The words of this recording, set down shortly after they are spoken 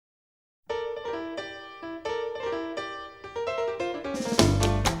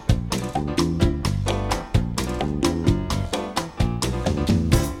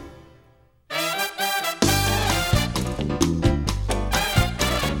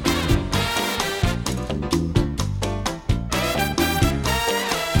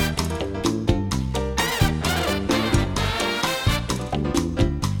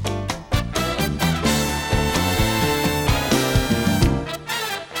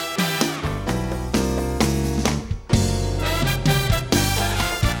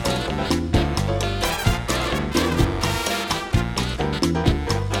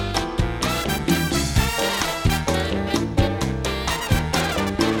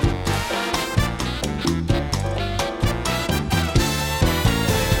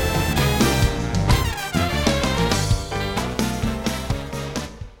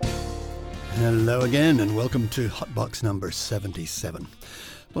again, and welcome to Hotbox number 77.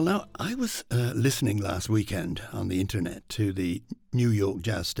 Well, now, I was listening last weekend on the internet to the New York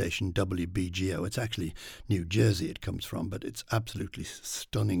jazz station WBGO. It's actually New Jersey it comes from, but it's absolutely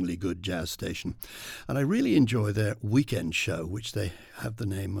stunningly good jazz station. And I really enjoy their weekend show, which they have the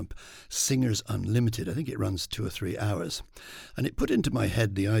name of Singers Unlimited. I think it runs 2 or 3 hours. And it put into my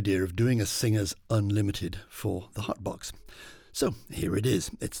head the idea of doing a Singers Unlimited for the Hotbox. So here it is.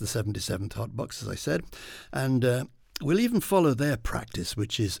 It's the 77th Hotbox, as I said. And we'll even follow their practice,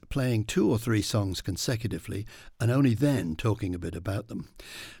 which is playing 2 or 3 songs consecutively and only then talking a bit about them,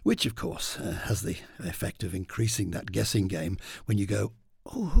 which, of course, has the effect of increasing that guessing game when you go,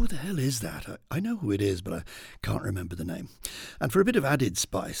 oh, who the hell is that? I know who it is, but I can't remember the name. And for a bit of added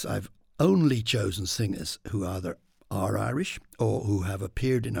spice, I've only chosen singers who either are Irish or who have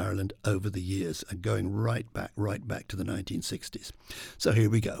appeared in Ireland over the years and going right back to the 1960s. So here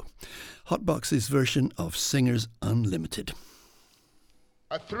we go. Hotbox's version of Singers Unlimited.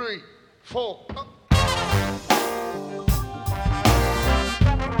 3, 4.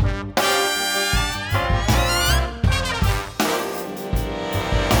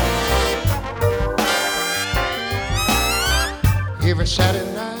 Every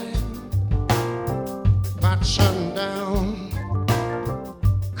Saturday night, about sundown,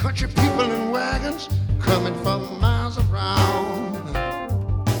 country people in wagons coming from miles around,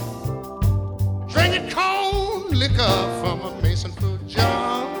 drinking cold liquor from a mason fruit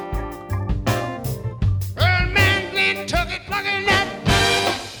jar. Old man Glenn took it, plugging that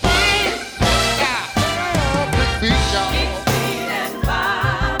big feet, y'all.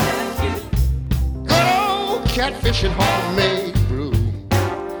 Good old catfish and homemade brew.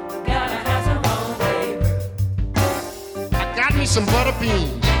 Gotta have some homemade brew. I got me some butter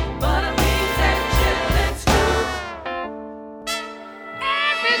beans. Butter beans and chitlin stew.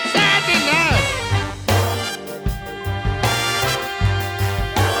 Every Saturday night.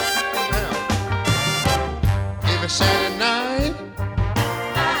 Every Saturday night.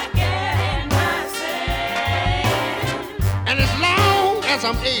 I get in my sand. And as long as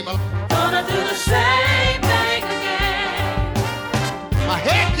I'm able, Gonna do the same thing again. my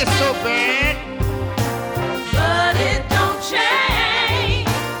head gets so bad, But it don't change.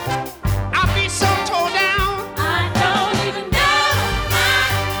 I'll be so tore down. I don't even know my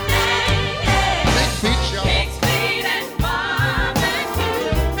name. Big feet, y'all. Pig's feet and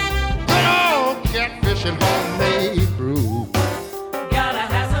barbecue. Good old catfish and homemade brew. Gotta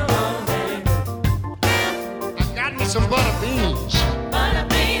have some homemade brew. I got me some butter beans. Butter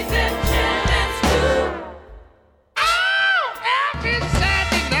beans and chitlin stew. Oh, every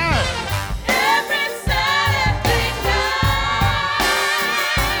Saturday night. Every Saturday night.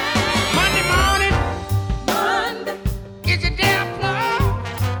 Monday morning Monday, is a day of plum.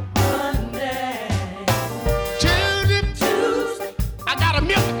 Monday, Tuesday, Tuesday. I gotta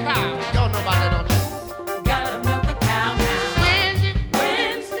milk the cow. Y'all know about that, don't you? Gotta milk the cow now. Wednesday,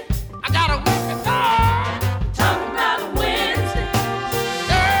 Wednesday, I gotta work the dog. talking about Wednesday.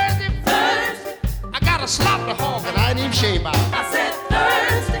 Thursday, Thursday, I gotta slop the hog and I ain't even shave out. I said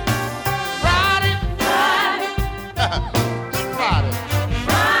Thursday. Friday, Friday, Good Friday.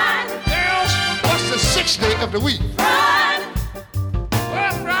 Friday, Girls, what's the 6th day of the week? Friday,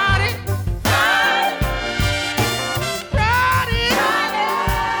 Well, Friday, Friday, Friday.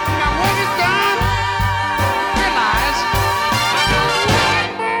 When my work is done, realize I got one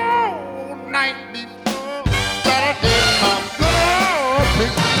more night before Saturday comes. Good old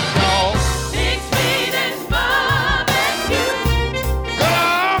big dog. pig's feet and barbecue. Good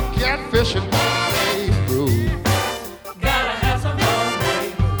old catfish and homemade brew. Gotta have some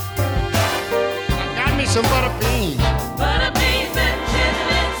homemade brew. I got me some butter beans. Butter beans and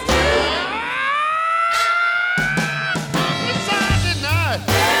chitlin stew. It's Saturday night.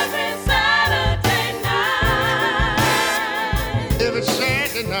 Every Saturday night. Every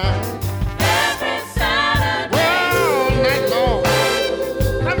Saturday night. Every Saturday. Well, night long.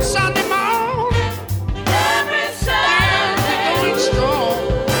 Come Sunday morning. Every We're going Saturday. strong.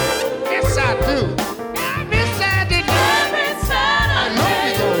 Yes, I do.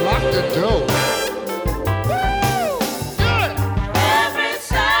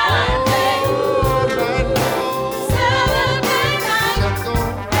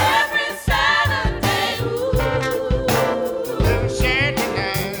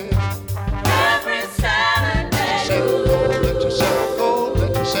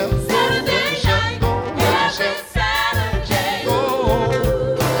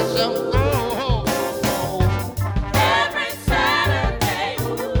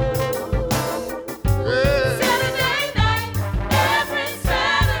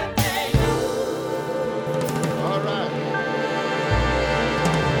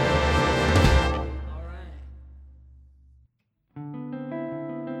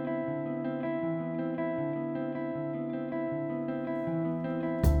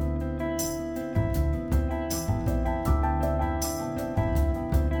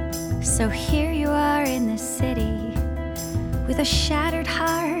 So here you are in the city, with a shattered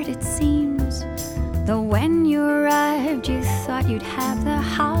heart it seems. Though when you arrived you thought you'd have the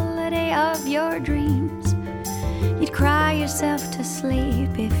holiday of your dreams. You'd cry yourself to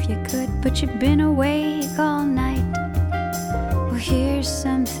sleep if you could, but you've been awake all night. Well, here's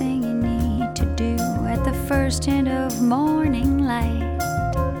something you need to do at the first hint of morning light.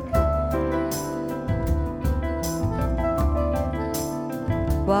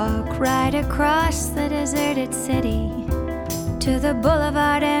 Walk right across the deserted city to the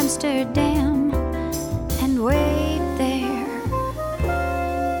Boulevard Amsterdam and wait there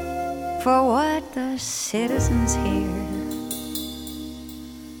for what the citizens here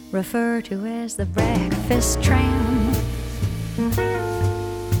refer to as the breakfast tram.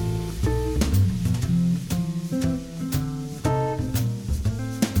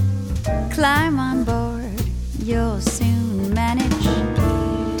 Climb on board, you'll soon manage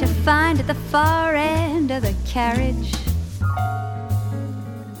to find at the far end of the carriage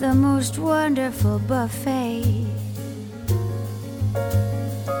the most wonderful buffet.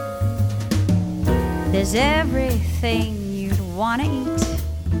 There's everything you'd want to eat.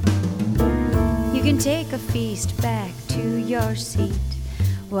 You can take a feast back to your seat,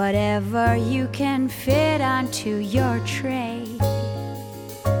 whatever you can fit onto your tray.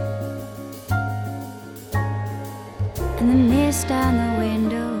 And the mist on the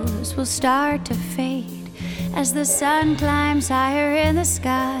windows will start to fade as the sun climbs higher in the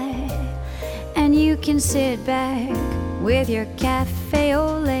sky, and you can sit back with your cafe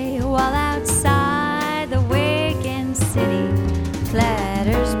au lait while outside the waking city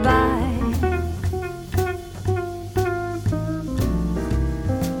clatters by.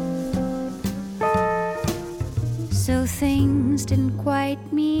 So things didn't quite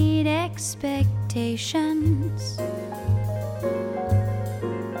meet expectations,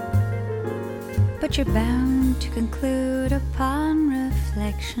 but you're bound to conclude upon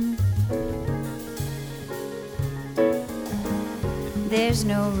reflection there's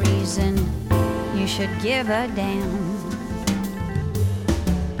no reason you should give a damn.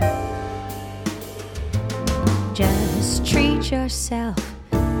 Just treat yourself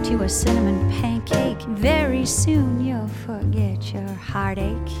to a cinnamon pancake. Very soon you'll forget your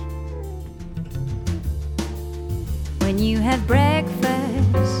heartache. When you have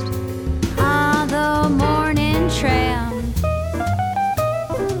breakfast on the morning tram,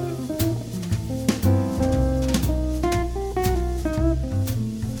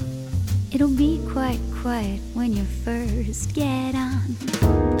 it'll be quite quiet when you first get on,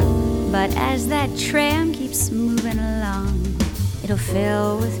 but as that tram keeps moving along, it'll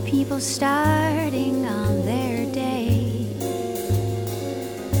fill with people starting on their day.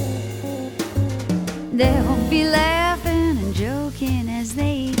 They'll be laughing and joking as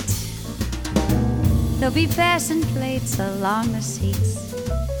they eat. They'll be passing plates along the seats.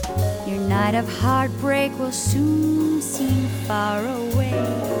 Your night of heartbreak will soon seem far away.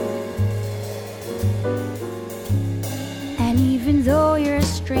 And even though you're a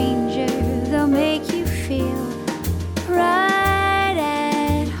stranger, they'll make you feel right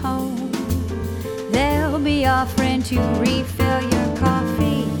at home. They'll be offering to refill your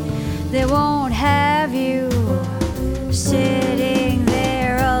coffee. They won't have you sitting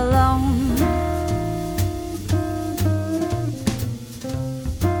there alone.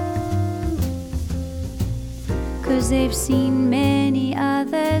 'Cause they've seen many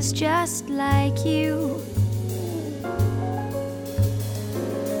others just like you,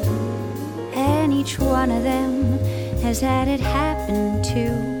 and each one of them has had it happen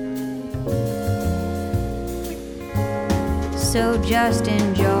too. So just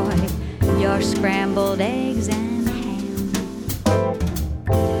enjoy your scrambled eggs and ham.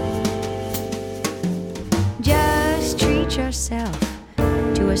 Just treat yourself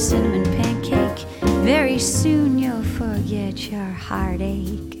to a cinnamon pancake. Very soon you'll forget your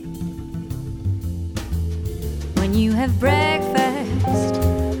heartache. When you have breakfast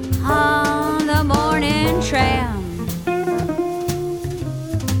on the morning tram,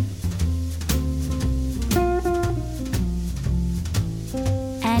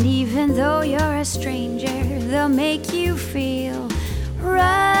 and even though you're a stranger, they'll make you feel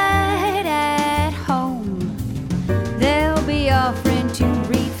right at home. They'll be offering to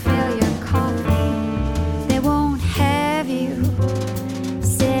refill your coffee. They won't have you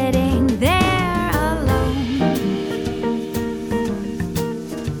sitting there alone.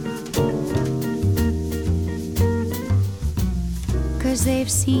 'Cause they've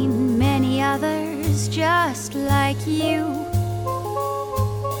seen many others just like you,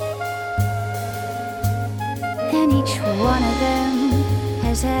 and each one of them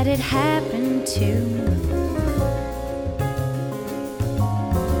has said it happened too.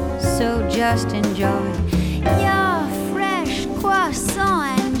 So just enjoy your fresh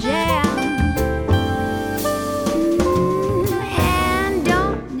croissant and jam. And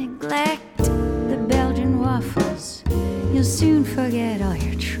don't neglect the Belgian waffles. You'll soon forget all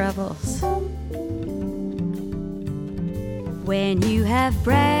your troubles when you have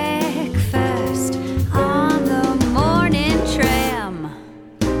breakfast on the morning tram.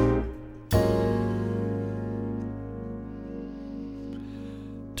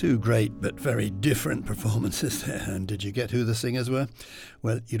 Two great but very different performances there. And did you get who the singers were?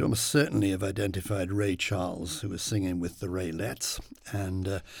 Well, you'd almost certainly have identified Ray Charles, who was singing with the Raylettes,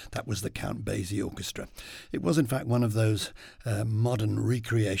 and that was the Count Basie Orchestra. It was, in fact, one of those modern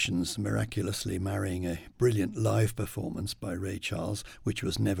recreations, miraculously marrying a brilliant live performance by Ray Charles, which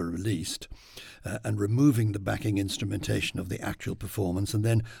was never released, and removing the backing instrumentation of the actual performance, and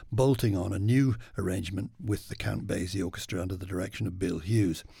then bolting on a new arrangement with the Count Basie Orchestra under the direction of Bill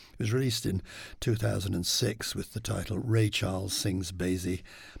Hughes. It was released in 2006 with the title Ray Charles Sings Basie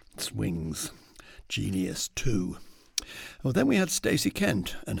Swings Genius 2. Well, then we had Stacey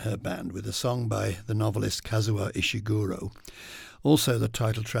Kent and her band with a song by the novelist Kazuo Ishiguro. Also the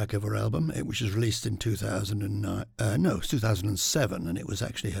title track of her album, which was released in 2007, and it was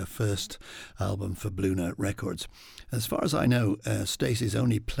actually her first album for Blue Note Records. As far as I know, Stacey's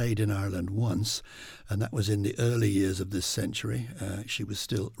only played in Ireland once, and that was in the early years of this century. She was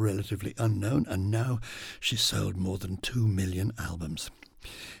still relatively unknown, and now she's sold more than 2 million albums.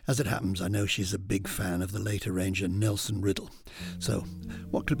 As it happens, I know she's a big fan of the late arranger Nelson Riddle. So,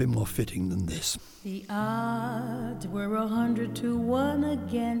 what could be more fitting than this? The odds were 100-1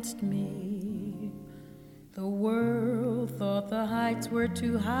 against me. The world thought the heights were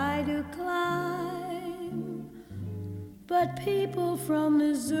too high to climb. But people from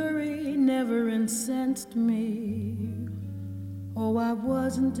Missouri never incensed me. Oh, I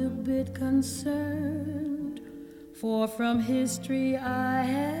wasn't a bit concerned, for from history I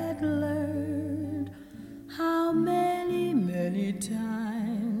had learned how many, many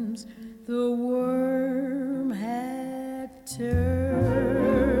times the worm had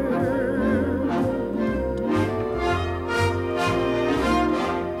turned.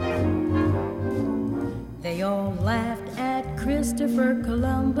 They all laughed at Christopher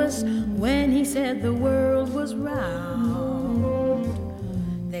Columbus when he said the world was round.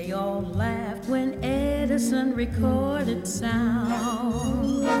 They all laughed when Edison recorded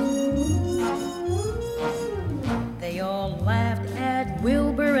sound. They all laughed at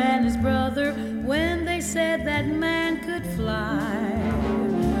Wilbur and his brother when they said that man could fly.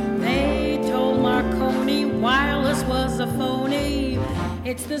 They told Marconi wireless was a phony.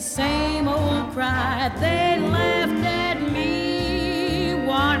 It's the same old cry. They laughed at me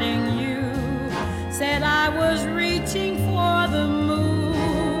wanting you. Said I was reaching for the moon.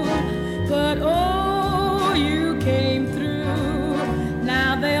 But oh, you came through.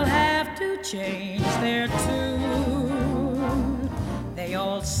 Now they'll have to change their tune. They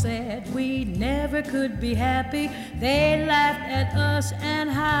all said we never could be happy. They laughed at us and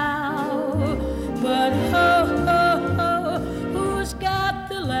how. But ho, ho, ho, who's got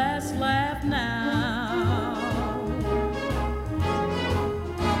the last laugh now?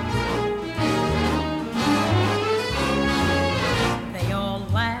 They all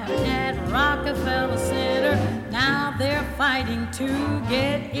laughed at Rockefeller Center. Now they're fighting to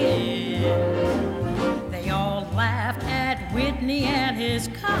get in. They all laughed at Whitney and his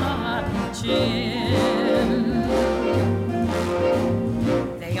cotton gin.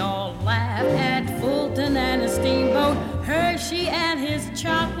 They all laughed at Fulton and his steamboat, Hershey and his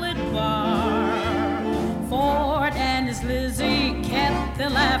chocolate bar. Ford and his Lizzie kept their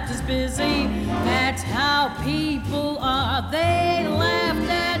laughters busy. That's how people are. They laughed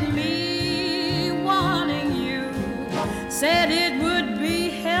at me wanting you. Said it would be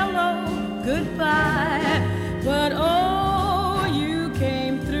hello, goodbye. But oh, you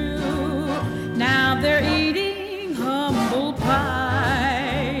came through. Now they're eating humble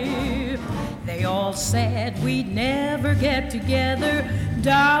pie. They all said we'd never get together.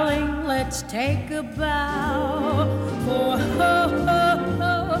 Darling, let's take a bow. For ho, ho,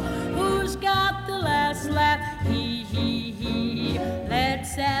 ho, who's got the last laugh? He, he.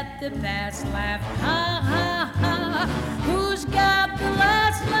 Let's at the past laugh. Ha, ha, ha. Who's got the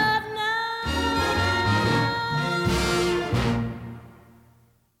last laugh now?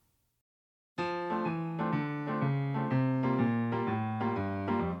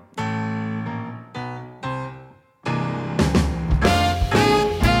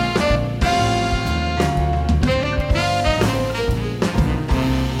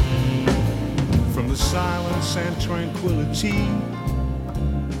 tranquility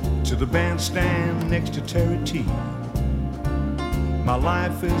to the bandstand next to Terry T. My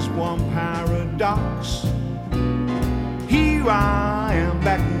life is one paradox. Here I am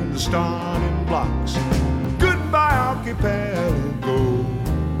back in the starting blocks. Goodbye, archipelago.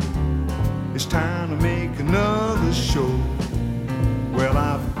 It's time to make another show. Well,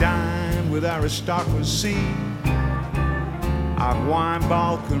 I've dined with aristocracy. I've wined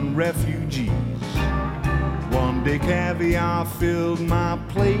Balkan refugees. One day caviar filled my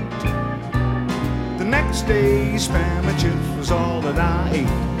plate. The next day spam and chips was all that I ate.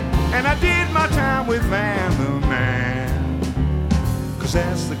 And I did my time with Van the Man, 'cause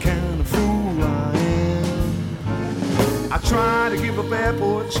that's the kind of fool I am. I try to give up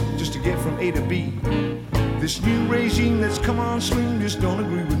airports just to get from A to B. This new regime that's come on stream just don't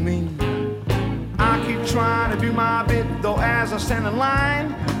agree with me. I keep trying to do my bit, though as I stand in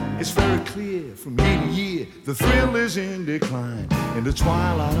line, it's very clear from year to year the thrill is in decline. In the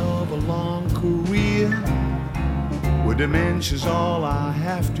twilight of a long career, where dementia's all I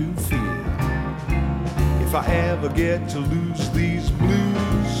have to fear. If I ever get to lose these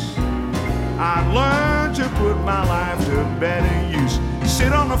blues, I've learned to put my life to better use.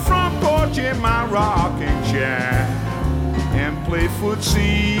 Sit on the front porch in my rocking chair and play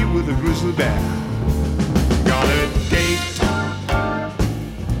footsie with a grizzly bear. Got a date,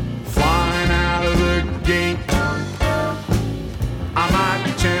 flying out of the gate. I might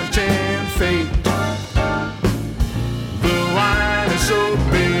be tempting fate. The line is so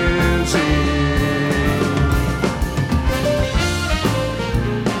busy.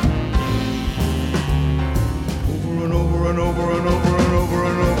 Over and over and over and over and over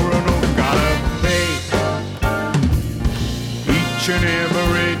and over and over. Gotta pay each and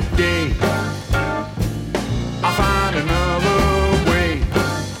every day. I'll find another way.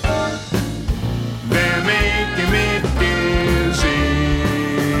 They're making me dizzy.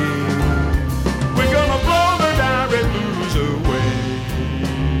 We're gonna blow the direct blues away.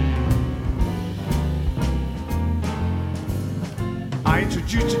 I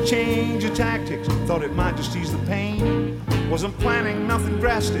introduced a change of tactics, thought it might just ease the pain. Wasn't planning nothing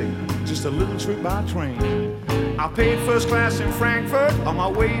drastic, just a little trip by train. I paid first class in Frankfurt on my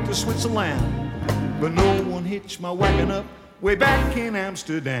way to Switzerland, but no one hitched my wagon up way back in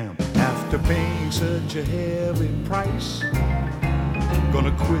Amsterdam. After paying such a heavy price,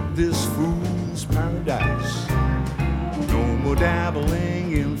 gonna quit this fool's paradise. No more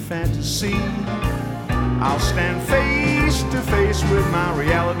dabbling in fantasy. I'll stand face to face with my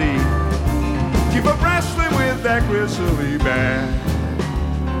reality. Keep up wrestling with that grizzly bear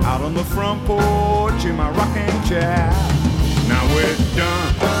out on the front porch in my rocking chair. Now we're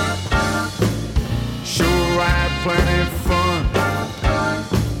done. Sure, I had plenty of fun.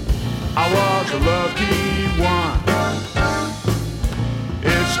 I was a lucky one.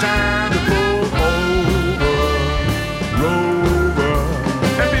 It's time to pull over, Rover.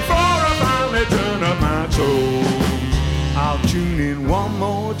 And before I finally turn up my toes, I'll tune in one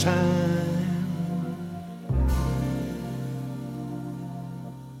more time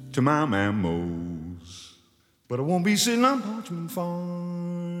to my mammals. But I won't be sitting on Parchment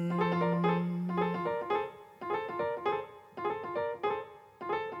Farm.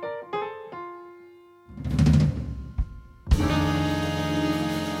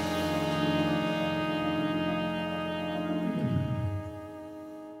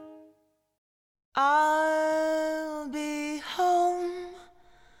 I'll be home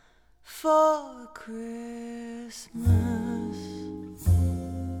for Christmas.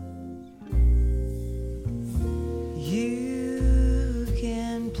 You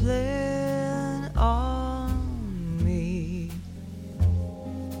can plan on me.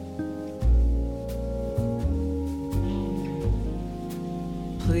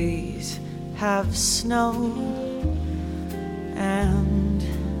 Please have snow and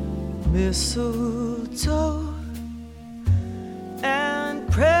mistletoe and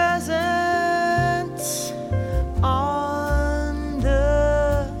presents on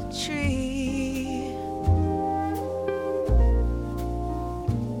the tree.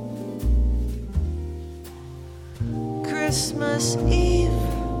 Christmas Eve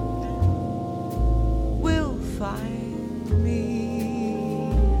will find me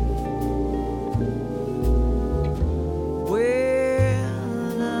where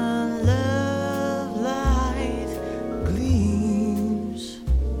the love light gleams.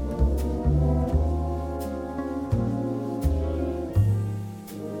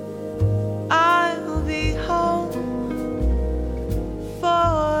 I'll be home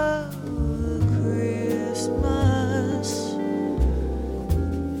for Christmas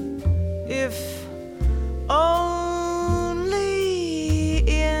if only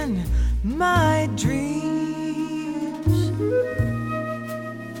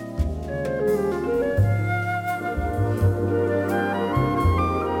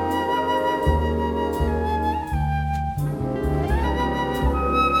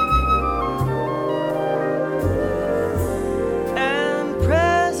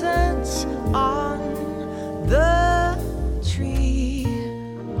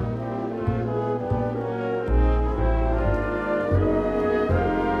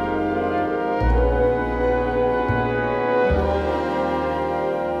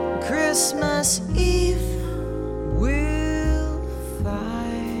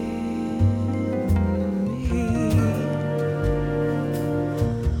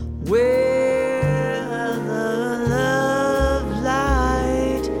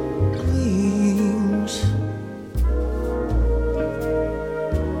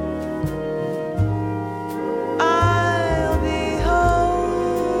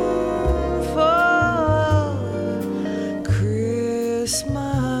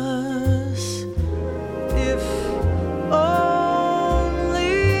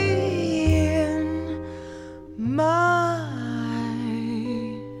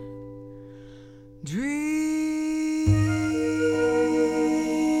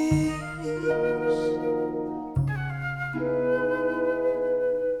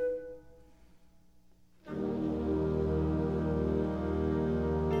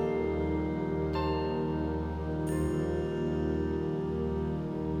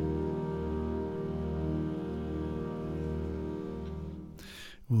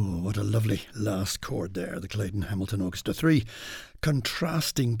Oh, what a lovely last chord there, the Clayton Hamilton Orchestra. 3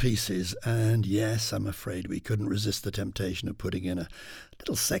 contrasting pieces, and yes, I'm afraid we couldn't resist the temptation of putting in a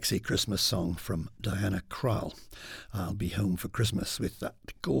little sexy Christmas song from Diana Krall. I'll Be Home for Christmas, with that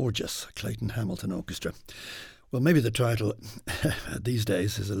gorgeous Clayton Hamilton Orchestra. Well, maybe the title these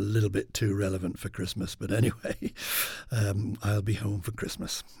days is a little bit too relevant for Christmas, but anyway, I'll Be Home for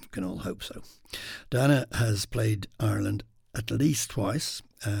Christmas. We can all hope so. Diana has played Ireland at least twice.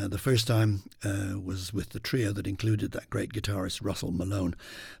 The first time was with the trio that included that great guitarist Russell Malone.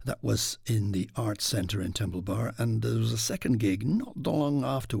 That was in the Arts Centre in Temple Bar, and there was a second gig not long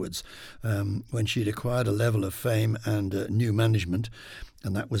afterwards when she'd acquired a level of fame and new management,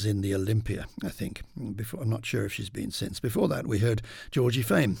 and that was in the Olympia, I think. I'm not sure if she's been since. Before that, we heard Georgie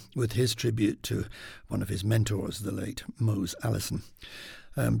Fame with his tribute to one of his mentors, the late Mose Allison.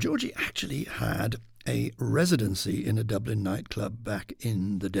 Georgie actually had a residency in a Dublin nightclub back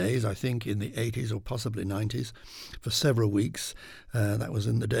in the days, I think in the 80s or possibly 90s, for several weeks. That was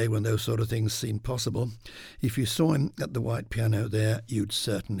in the day when those sort of things seemed possible. If you saw him at the white piano there, you'd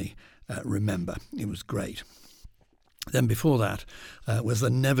certainly remember. It was great. Then before that was the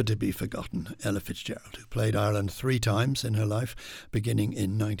never-to-be-forgotten Ella Fitzgerald, who played Ireland 3 times in her life, beginning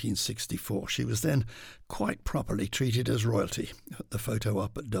in 1964. She was then quite properly treated as royalty, the photo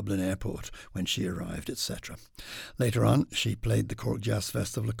op at Dublin Airport when she arrived, etc. Later on, she played the Cork Jazz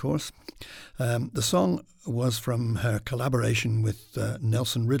Festival, of course. The song was from her collaboration with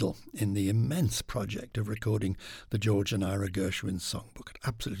Nelson Riddle in the immense project of recording the George and Ira Gershwin songbook.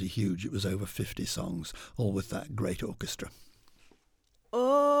 Absolutely huge. It was over 50 songs, all with that great orchestra.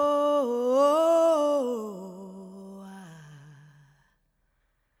 Oh,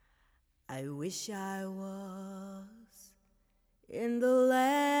 I wish I was in the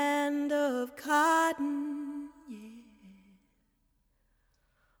land of cotton, yeah.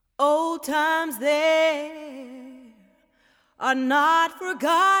 Old times there are not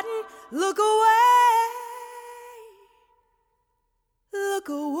forgotten. Look away, look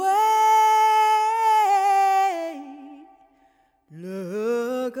away,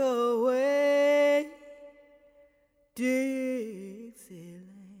 look away, Dixieland.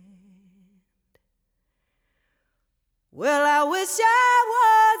 Well, I wish I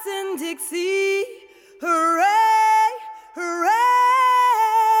was in Dixie. Hooray, hooray.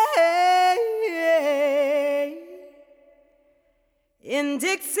 In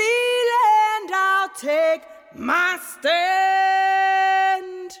Dixieland I'll take my stand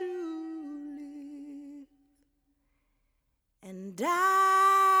to live and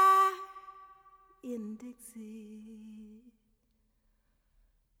die in Dixie.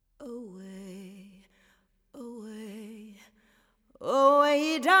 Away, away,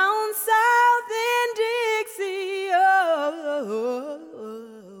 away down south in Dixie.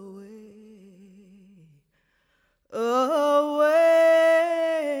 Away,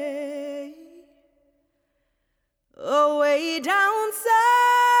 away down south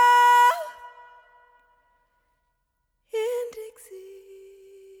in Dixie.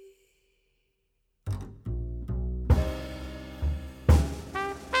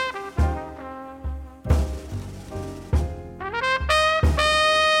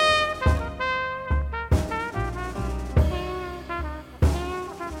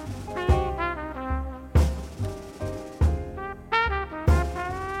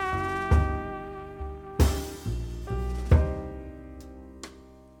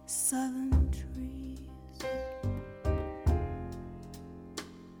 Southern trees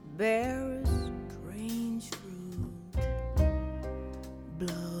bear a strange fruit,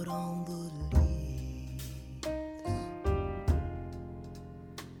 blood on the leaves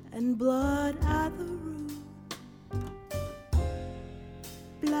and blood at the root,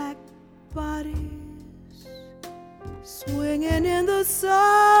 black bodies swinging in the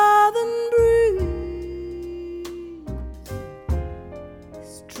southern breeze.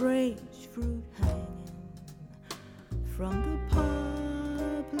 Strange fruit hanging from the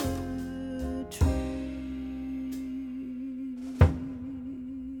poplar tree.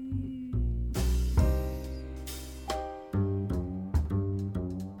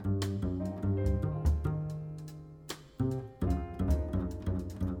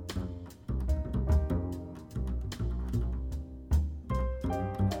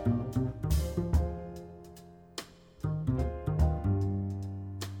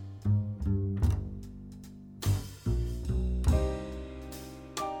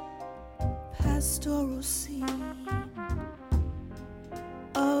 Pastoral scene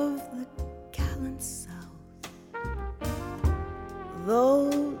of the gallant South,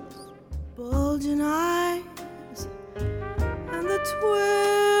 those bulging eyes and the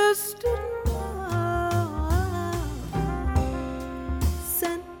twist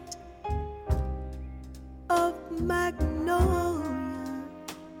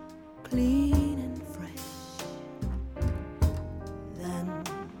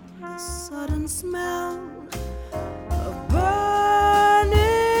and smell of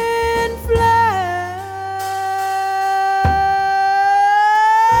burning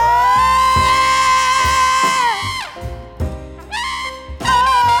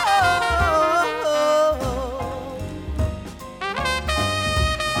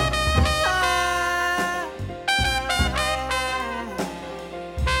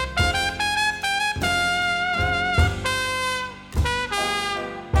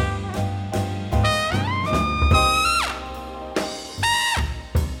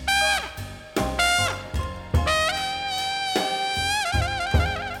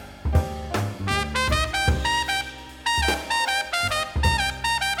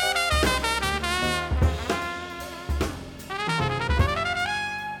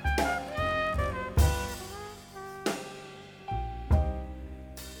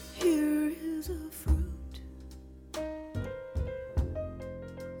Here is a fruit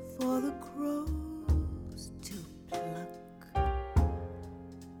for the crows to pluck,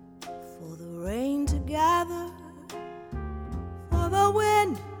 for the rain to gather, for the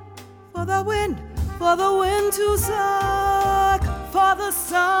wind, for the wind, for the wind to suck, for the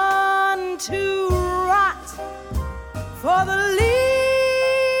sun to rot, for the leaves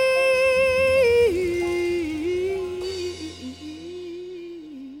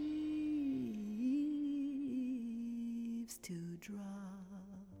to drop.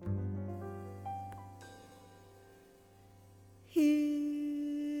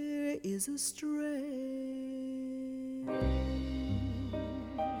 Here is a strange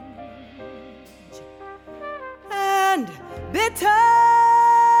and bitter,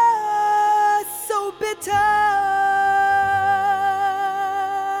 so bitter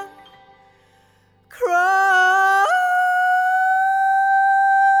cry.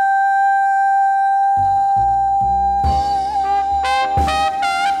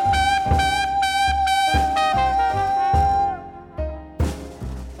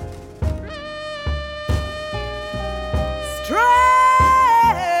 Strange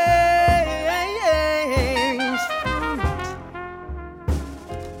fruit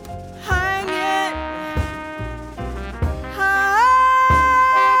hanging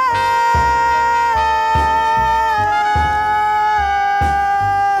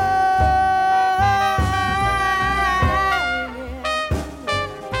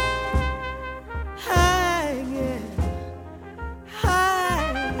hanging.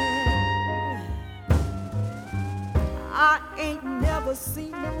 I ain't never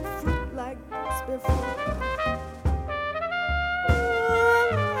seen no fruit like this before.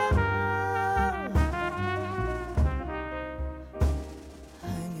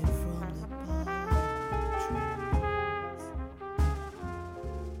 Hanging from the palm trees.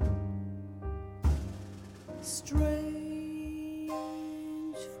 Strange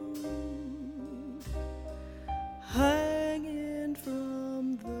fruit hanging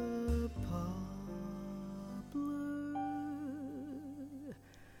from the poplar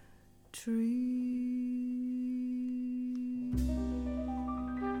tree.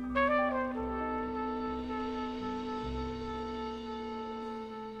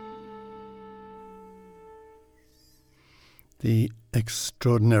 The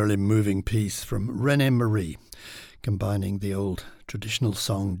extraordinarily moving piece from René Marie, combining the old traditional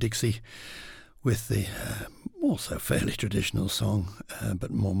song Dixie with the also fairly traditional song,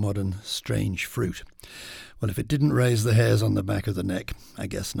 but more modern, Strange Fruit. Well, if it didn't raise the hairs on the back of the neck, I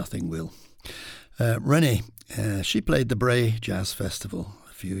guess nothing will. René, she played the Bray Jazz Festival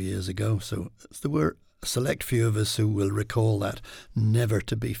a few years ago, so there were a select few of us who will recall that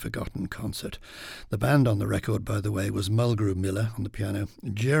never-to-be-forgotten concert. The band on the record, by the way, was Mulgrew Miller on the piano,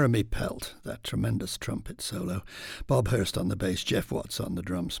 Jeremy Pelt, that tremendous trumpet solo, Bob Hurst on the bass, Jeff Watts on the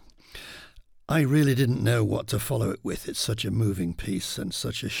drums. I really didn't know what to follow it with. It's such a moving piece and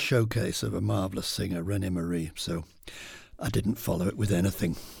such a showcase of a marvellous singer, René Marie, so I didn't follow it with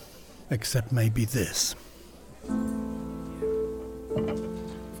anything, except maybe this.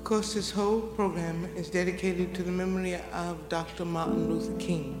 Of course, this whole program is dedicated to the memory of Dr. Martin Luther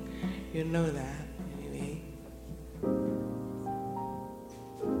King. You know that, anyway.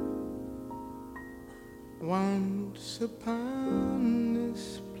 Once upon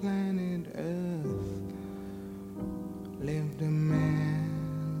this planet Earth lived a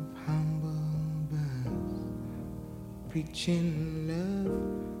man of humble birth, preaching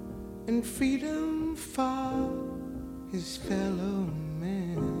love and freedom for his fellow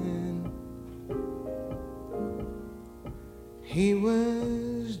man. He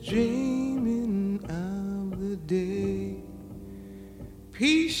was dreaming of the day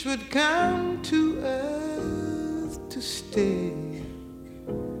peace would come to earth to stay,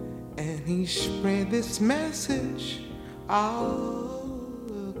 and he he spread this message all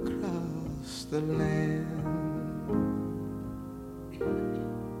across the land.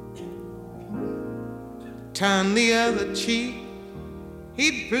 Turn the other cheek,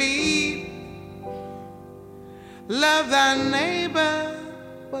 he'd plead. Love thy neighbor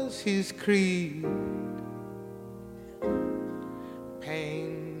was his creed.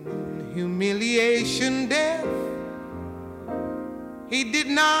 Pain, humiliation, death, he did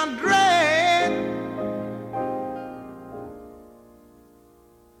not dread.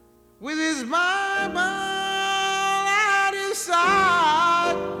 With his Bible at his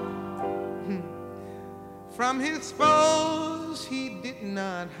side, from his foes he did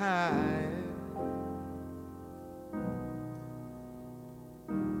not hide.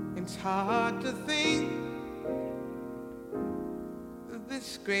 It's hard to think that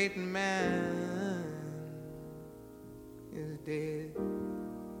this great man is dead.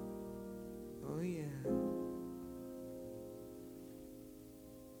 Oh yeah.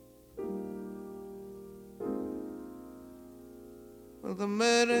 Well, the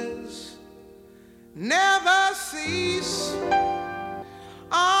murders never cease.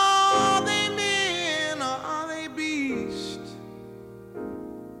 Are they men or are they beasts?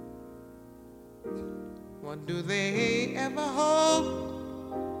 What do they ever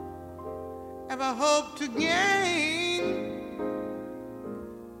hope to gain?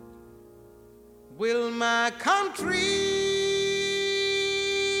 Will my country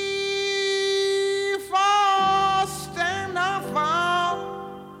fall, stand or fall?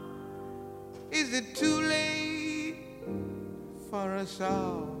 Is it too late for us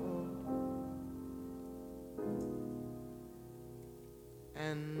all?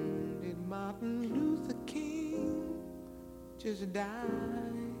 And did Martin Luther King just die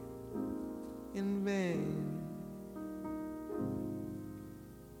in vain?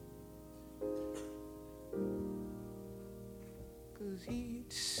 'Cause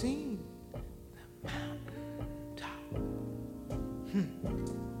he'd seen the mountain top,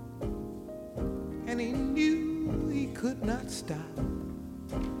 and he knew he could not stop.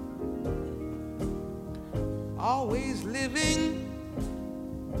 Always living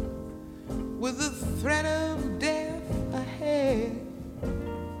with the threat of death ahead.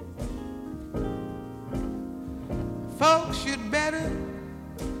 Folks should better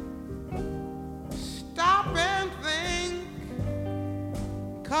stop and think,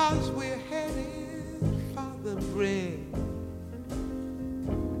 'cause we're headed for the brink.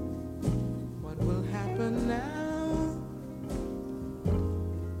 What will happen now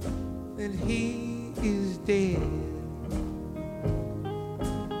that he is dead?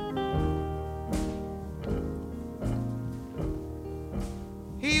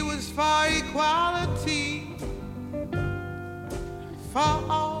 For equality, for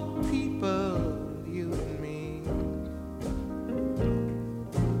all people, you and me,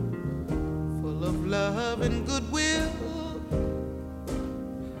 full of love and goodwill.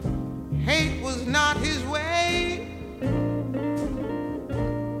 Hate was not his way.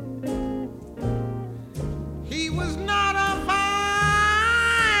 He was not a violent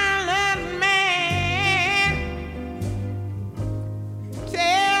man.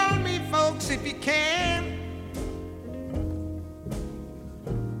 If you can,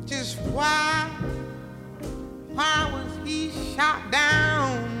 just why was he shot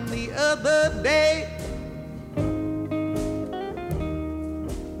down the other day?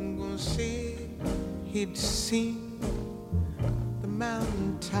 I'm gonna say he'd seen the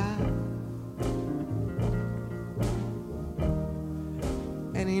mountaintop,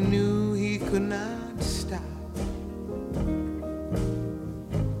 and he knew he could not stop.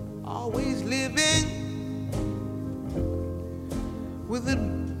 Always living with the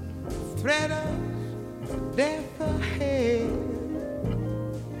threat of death ahead.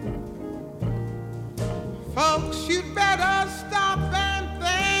 Folks, you'd better stop and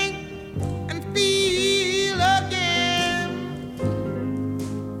think and feel again,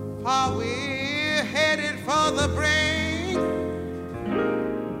 for we're headed for the brink.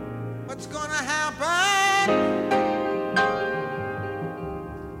 What's gonna happen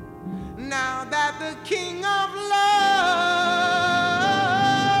now that the King of Love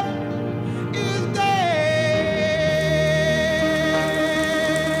is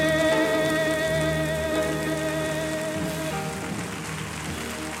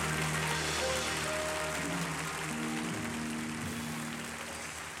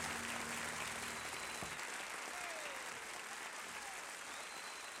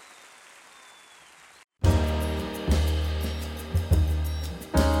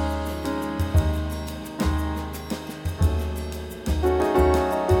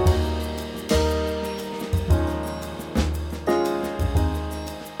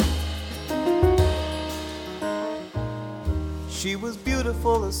was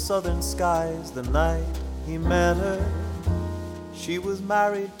beautiful as southern skies the night he met her. She was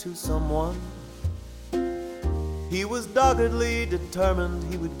married to someone. He was doggedly determined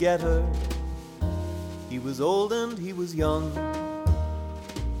he would get her. He was old and he was young.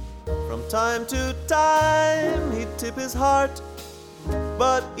 From time to time he'd tip his heart,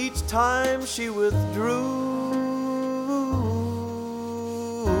 but each time she withdrew.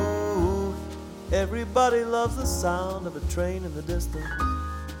 Everybody loves the sound of a train in the distance.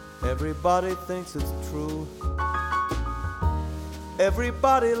 Everybody thinks it's true.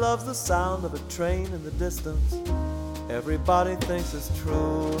 Everybody loves the sound of a train in the distance. Everybody thinks it's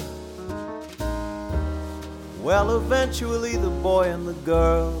true. Well, eventually the boy and the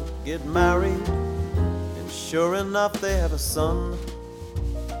girl get married, and sure enough they have a son.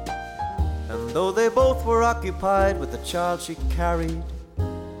 And though they both were occupied with the child she carried,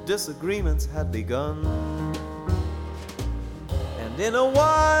 disagreements had begun. And in a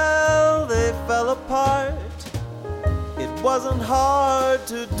while they fell apart. It wasn't hard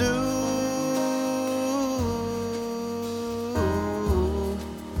to do.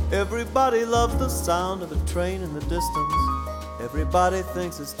 Everybody loves the sound of a train in the distance. Everybody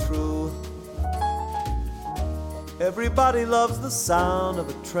thinks it's true. Everybody loves the sound of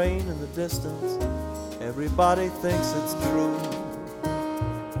a train in the distance. Everybody thinks it's true.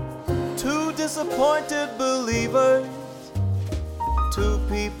 Two disappointed believers, two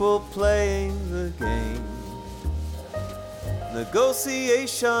people playing the game.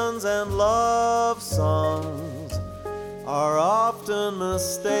 Negotiations and love songs are often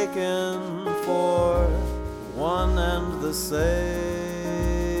mistaken for one and the same.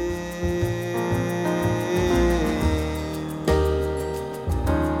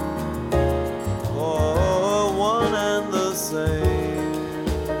 For one and the same.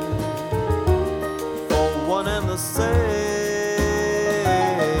 For one and the same.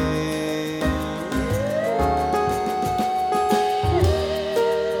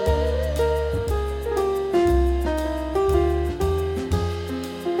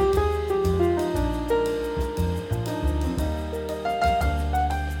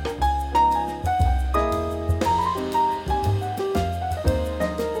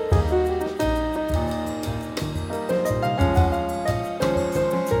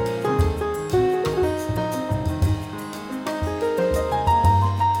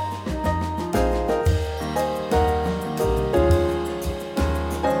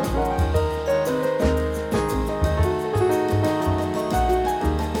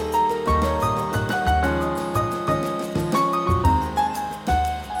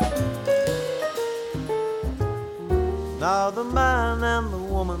 Now the man and the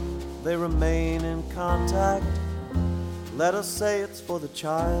woman, they remain in contact. Let us say it's for the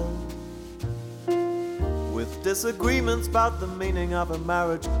child. With disagreements about the meaning of a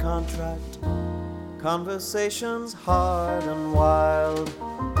marriage contract, conversations hard and wild.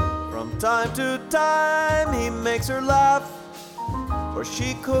 From time to time he makes her laugh, or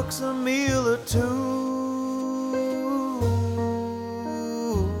she cooks a meal or two.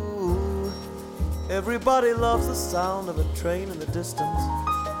 Everybody loves the sound of a train in the distance.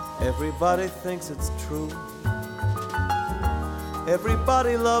 Everybody thinks it's true.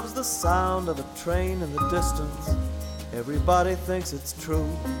 Everybody loves the sound of a train in the distance. Everybody thinks it's true.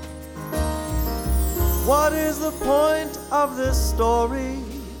 What is the point of this story?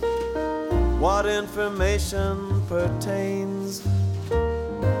 What information pertains?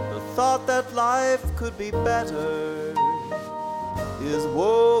 The thought that life could be better is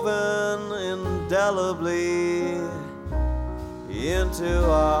woven indelibly into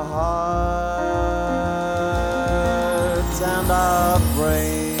our hearts and our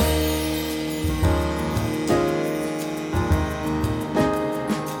brains.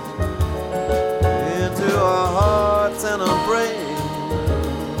 Into our hearts and our brains.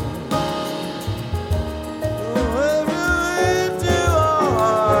 Into our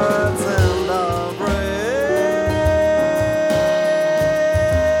hearts and our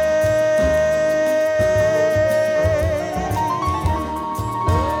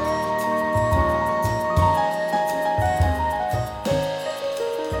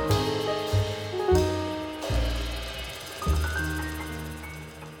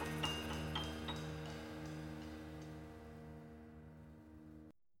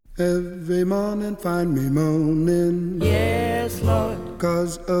Every morning find me moaning. Yes, Lord.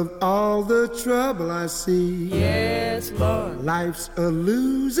 'cause of all the trouble I see. Yes, Lord. Life's a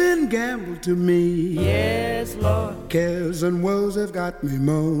losing gamble to me. Yes, Lord. Cares and woes have got me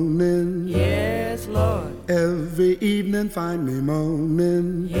moaning. Yes, Lord. Every evening find me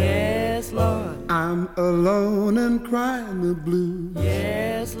moaning. Yes, Lord. I'm alone and crying the blues.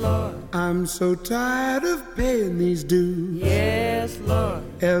 Yes, Lord. I'm so tired of paying these dues. Yes, Lord.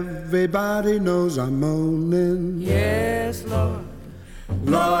 Everybody knows I'm moaning. Yes, Lord.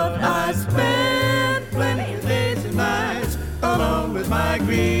 Lord, I spend plenty of days and nights alone with my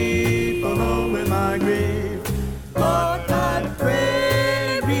grief, alone with my grief. Lord, I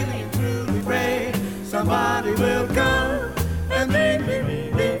pray, really and truly pray, somebody will come and make me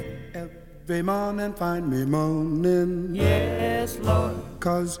relief. Every morning find me moaning. Yes, Lord.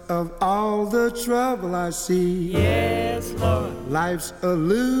 'Cause of all the trouble I see. Yes, Lord. Life's a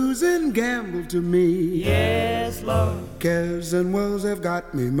losing gamble to me. Yes, Lord. Cares and woes have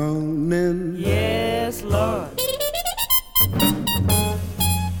got me moaning. Yes, Lord.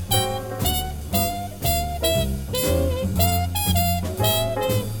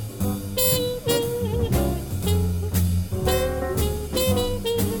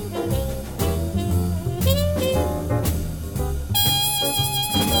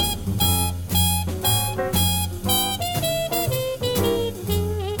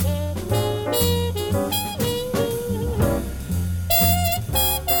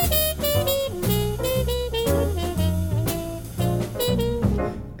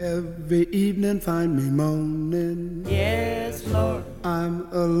 Every evening find me moaning. Yes, Lord. I'm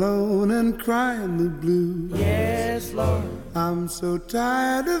alone and crying the blues. Yes, Lord. I'm so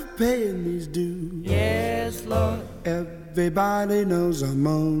tired of paying these dues. Yes, Lord. Everybody knows I'm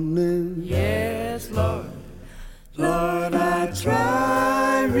moaning. Yes, Lord. Lord, I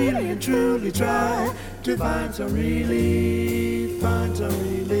try, really and truly try to find some relief, find some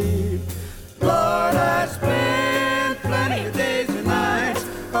relief. Lord, I spend plenty of days and nights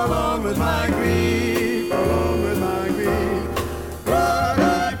alone with my grief, alone with my grief. Lord,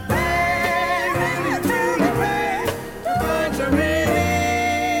 I pray, really and truly pray to find some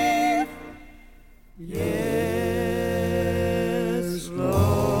relief. Yes,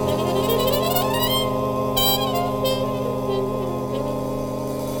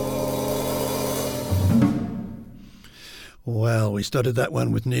 Well, we started that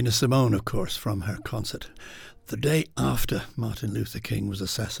one with Nina Simone, of course, from her concert the day after Martin Luther King was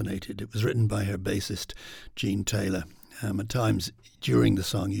assassinated. It was written by her bassist, Gene Taylor. At times during the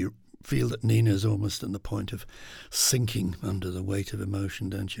song, you feel that Nina is almost on the point of sinking under the weight of emotion,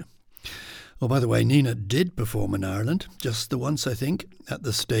 don't you? Oh, by the way, Nina did perform in Ireland, just the once, I think, at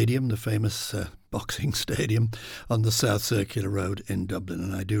the stadium, the famous boxing stadium on the South Circular Road in Dublin.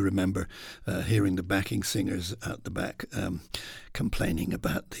 And I do remember hearing the backing singers at the back complaining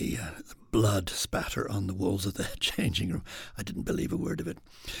about the blood spatter on the walls of the changing room. I didn't believe a word of it.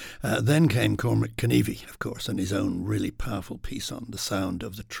 Then came Cormac Kenevy, of course, and his own really powerful piece on the sound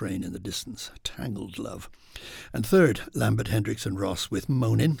of the train in the distance, Tangled Love. And third, Lambert, Hendricks and Ross with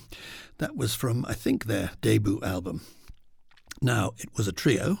Moanin'. That was from, I think, their debut album. Now, it was a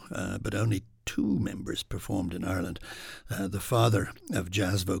trio, but only two members performed in Ireland. The father of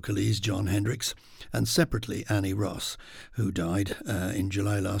jazz vocalise, John Hendricks, and separately Annie Ross, who died in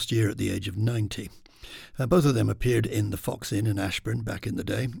July last year at the age of 90. Both of them appeared in the Fox Inn in Ashburn back in the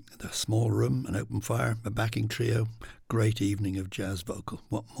day. The small room, an open fire, a backing trio. Great evening of jazz vocal.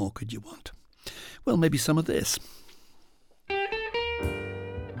 What more could you want? Well, maybe some of this.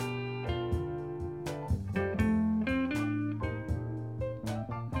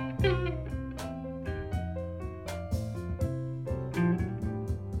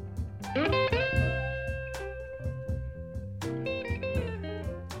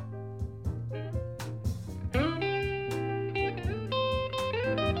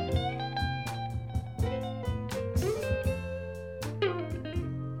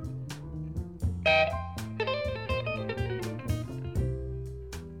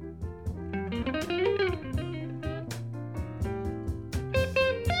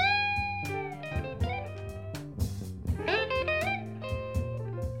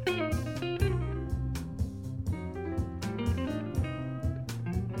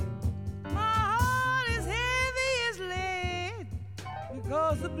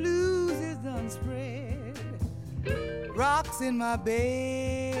 The blues is done spread. Rocks in my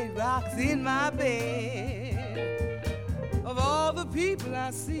bed, rocks in my bed. Of all the people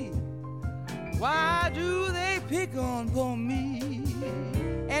I see, why do they pick on poor me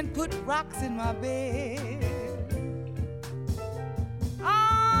and put rocks in my bed?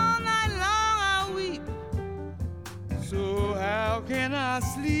 All night long I weep, so how How can I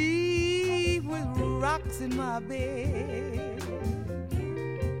sleep with rocks in my bed?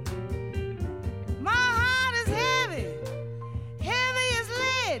 My heart is heavy, heavy as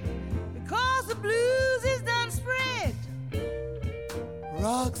lead, because the blues is done spread.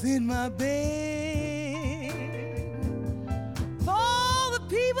 Rocks in my bed. For all the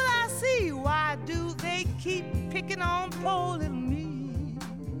people I see, why do they keep picking on poor little me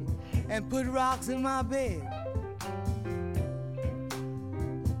and put rocks in my bed?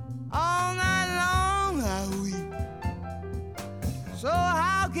 All night long I weep. So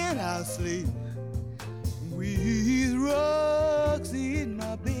how can I sleep with rocks in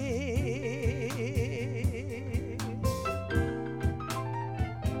my bed?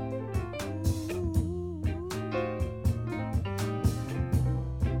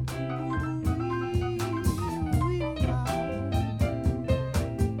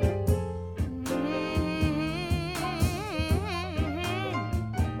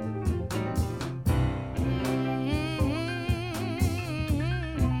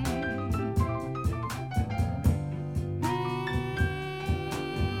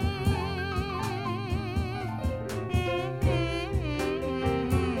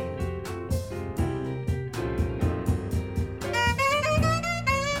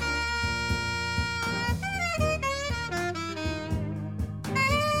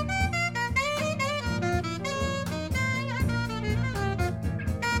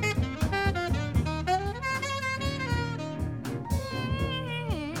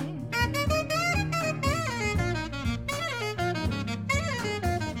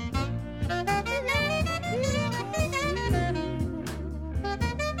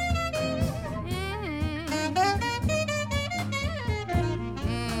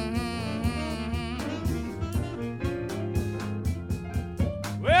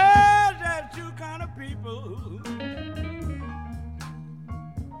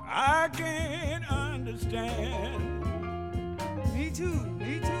 I can't understand. Me too,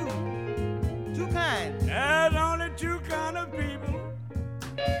 me too. Too kind. There's only two kind of people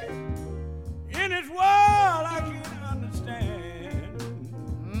in this world I can't understand.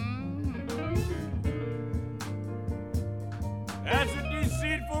 That's a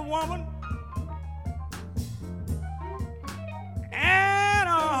deceitful woman and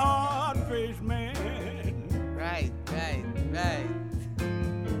a hard-faced man. Right, right, right.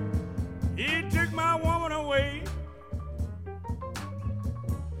 He took my woman away.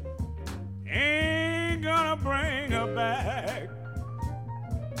 Ain't gonna bring her back.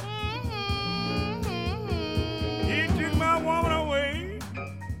 He took my woman away.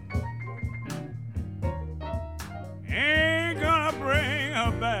 Ain't gonna bring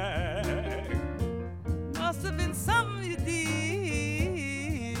her back. Must have been something you did.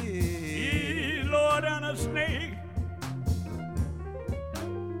 He's lower than a snake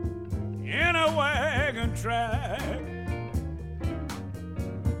in a wagon track.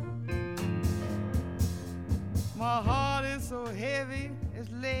 My heart is so heavy as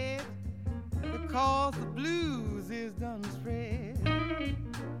lead because the blues is done spread.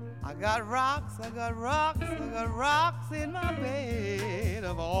 I got rocks, I got rocks, I got rocks in my bed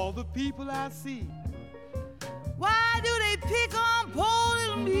of all the people I see. Why do they pick on poor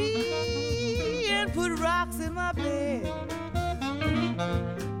little me and put rocks in my bed?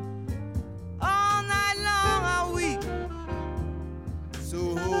 All night long I weep.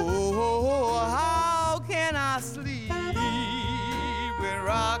 So how can I sleep with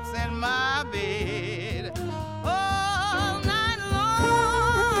rocks in my bed? All night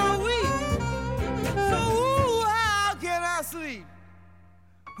long I weep. So how can I sleep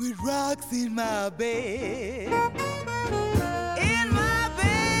with rocks in my bed? In my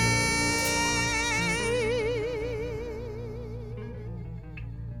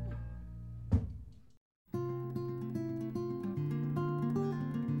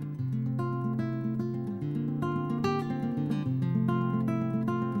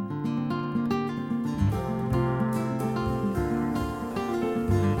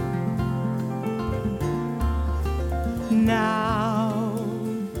Now,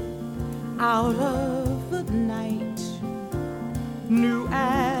 out of the night, new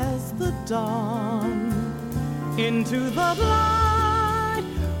as the dawn, into the light,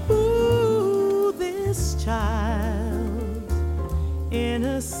 ooh, this child,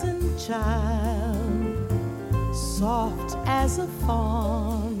 innocent child, soft as a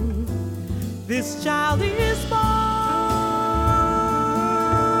fawn, this child is born.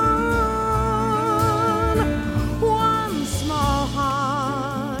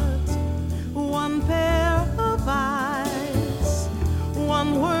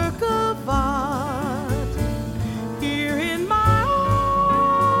 Work of art here in my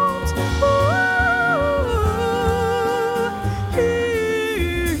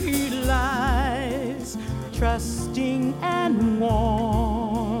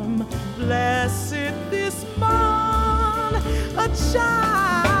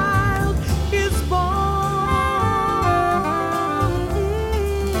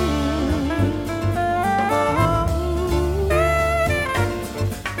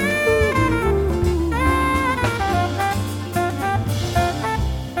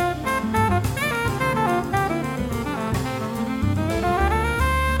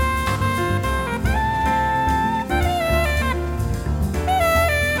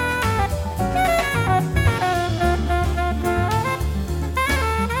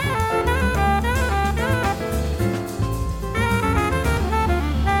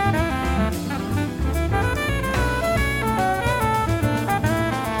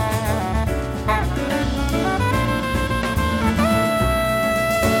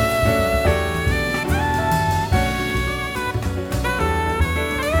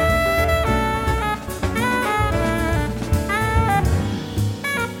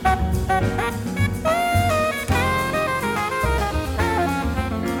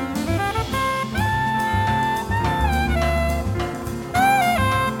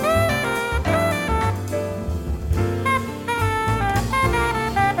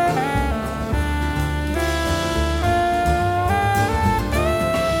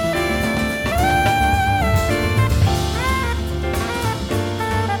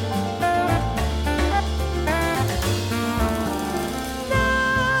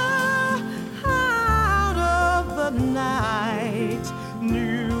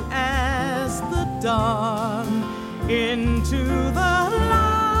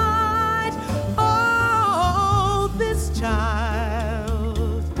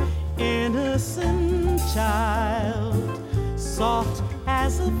soft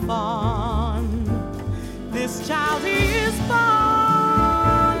as a fawn. This child is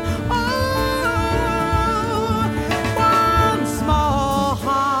born. Oh, one small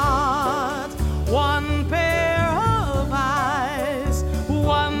heart, one pair of eyes,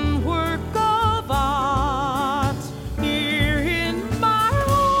 one work of art here in my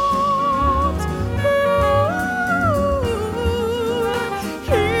heart. Ooh,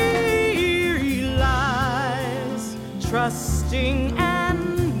 here he lies, trusting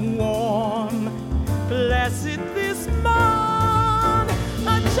and warm. Blessed this morn,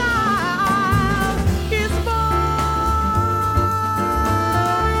 a child is born.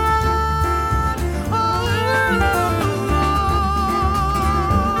 Oh,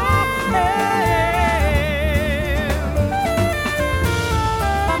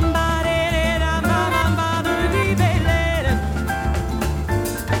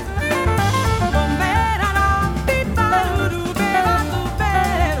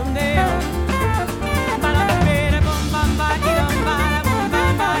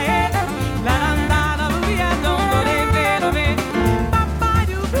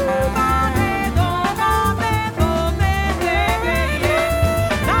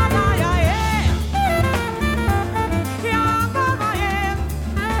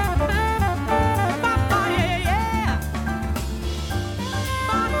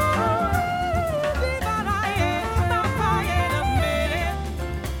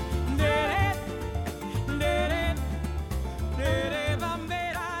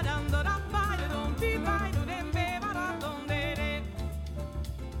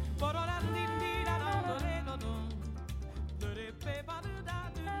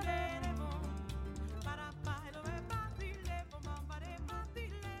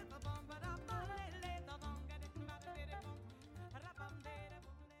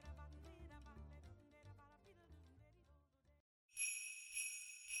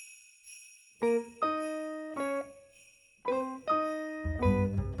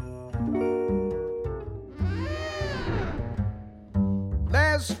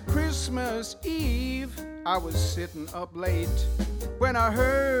 Last Christmas Eve, I was sitting up late when I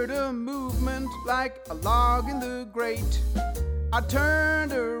heard a movement like a log in the grate. I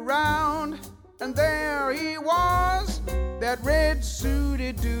turned around and there he was, that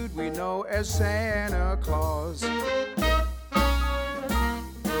red-suited dude we know as Santa Claus.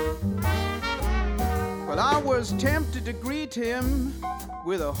 Well, I was tempted to greet him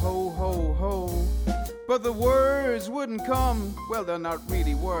with a ho, ho, ho, but the words wouldn't come. Well, they're not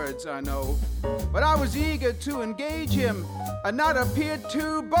really words, I know, but I was eager to engage him and not appear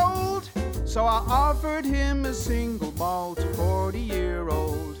too bold, so I offered him a single malt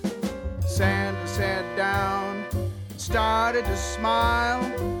 40-year-old. Santa sat down, started to smile.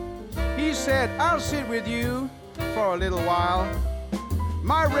 He said, "I'll sit with you for a little while.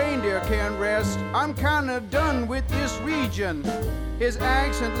 My reindeer can't rest, I'm kinda done with this region." His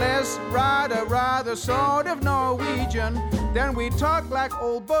accent less, rather sort of Norwegian. Then we talked like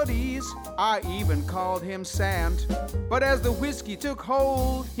old buddies, I even called him Sant. But as the whiskey took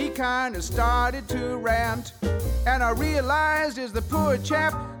hold, he kinda started to rant. And I realized as the poor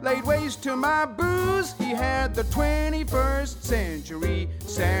chap laid waste to my booze, he had the 21st century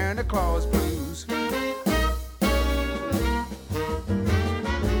Santa Claus blues.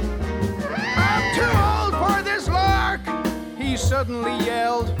 "I'm too old for this lark," he suddenly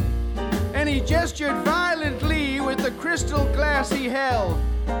yelled, and he gestured violently with the crystal glass he held.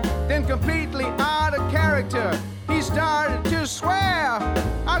 Then completely out of character, he started to swear.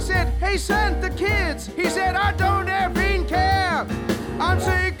 I said, "Hey, send the kids." He said, "I don't effing care. I'm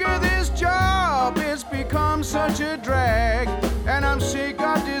sick of this job, it's become such a drag. And I'm sick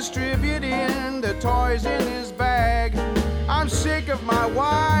of distributing the toys in his bag. I'm sick of my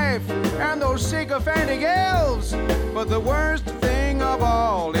wife and those sycophantic elves. But the worst thing of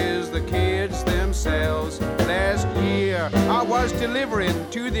all is the kids themselves. Last year, I was delivering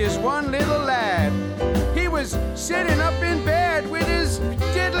to this one little lad. He was sitting up in bed with his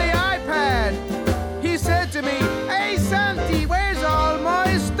diddly iPad. He said to me, "Hey, Santi, where's all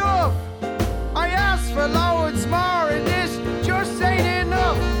my stuff? I asked for loads more and this just ain't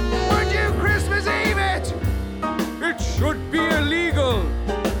enough. Would you Christmas Eve it? It should be illegal."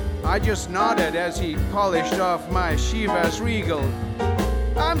 I just nodded as he polished off my Chivas Regal.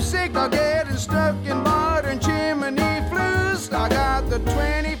 I'm sick of getting stuck in modern chimney flues. I got the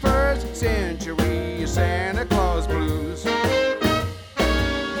 21st century Santa Claus blues.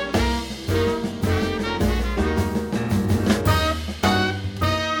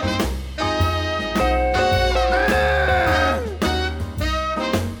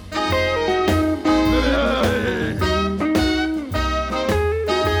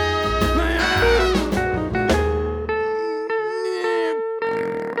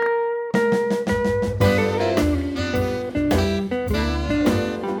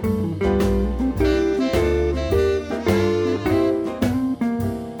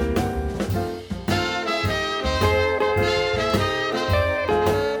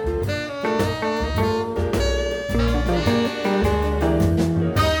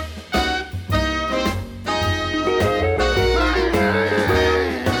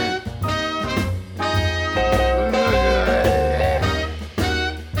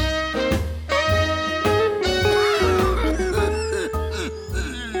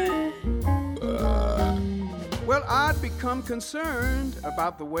 I'd become concerned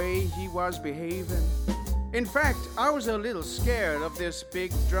about the way he was behaving. In fact, I was a little scared of this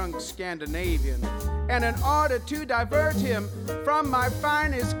big drunk Scandinavian. And in order to divert him from my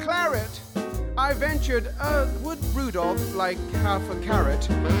finest claret, I ventured would Rudolph like half a carrot.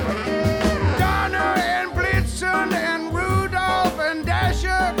 Donner and Blitzen and Rudolph and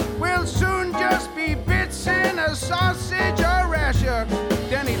Dasher will soon just be bits in a sausage or rasher.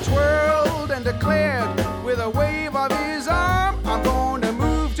 Then he twirled and declared with a wave of his arm, I'm gonna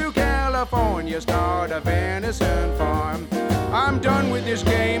move to California, start a venison farm. I'm done with this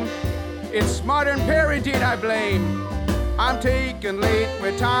game. It's modern parenting I blame. I'm taking late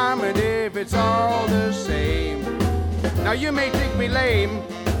retirement if it's all the same. Now you may think me lame,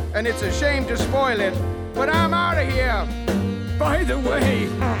 and it's a shame to spoil it, but I'm out of here. By the way,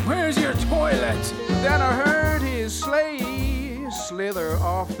 where's your toilet? Then I heard his sleigh slither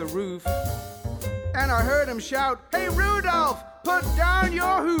off the roof, and I heard him shout, hey Rudolph, put down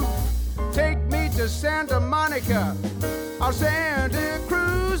your hoof. Take me to Santa Monica, I'll Santa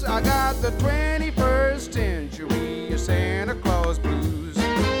Cruz. I got the 21st century Santa Claus blues.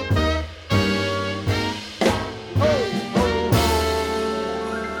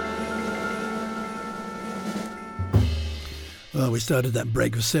 Well, we started that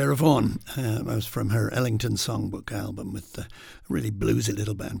break with Sarah Vaughan. That was from her Ellington Songbook album with a really bluesy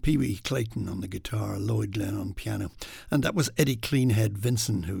little band. Pee Wee Clayton on the guitar, Lloyd Glenn on piano. And that was Eddie Cleanhead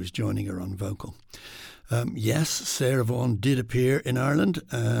Vinson who was joining her on vocal. Yes, Sarah Vaughan did appear in Ireland.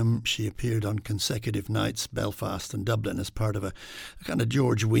 She appeared on consecutive nights, Belfast and Dublin, as part of a kind of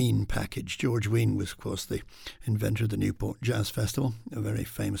George Wein package. George Wein was, of course, the inventor of the Newport Jazz Festival, a very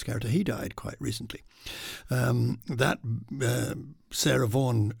famous character. He died quite recently. That Sarah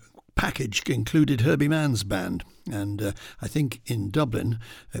Vaughan package included Herbie Mann's band, and I think in Dublin,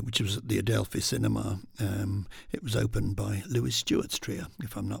 which was at the Adelphi Cinema, it was opened by Louis Stewart's trio,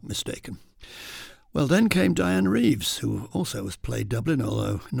 if I'm not mistaken. Well, then came Diane Reeves, who also has played Dublin,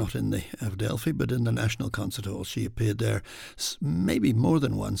 although not in the Adelphi, but in the National Concert Hall. She appeared there maybe more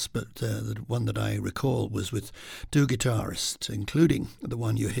than once, but the one that I recall was with two guitarists, including the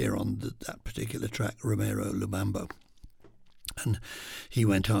one you hear on that particular track, Romero Lubambo. And he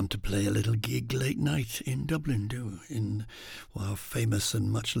went on to play a little gig late night in Dublin, in our famous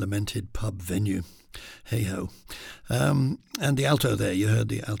and much lamented pub venue. Hey-ho. And the alto there, you heard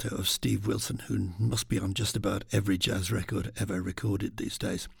the alto of Steve Wilson, who must be on just about every jazz record ever recorded these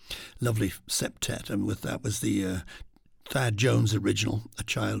days. Lovely septet, and with that was the Thad Jones original, A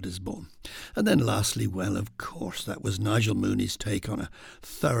Child Is Born. And then lastly, well, of course, that was Nigel Mooney's take on a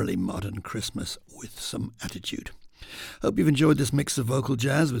thoroughly modern Christmas with some attitude. Hope you've enjoyed this mix of vocal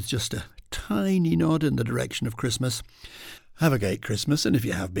jazz with just a tiny nod in the direction of Christmas. Have a great Christmas, and if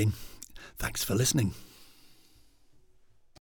you have been, thanks for listening.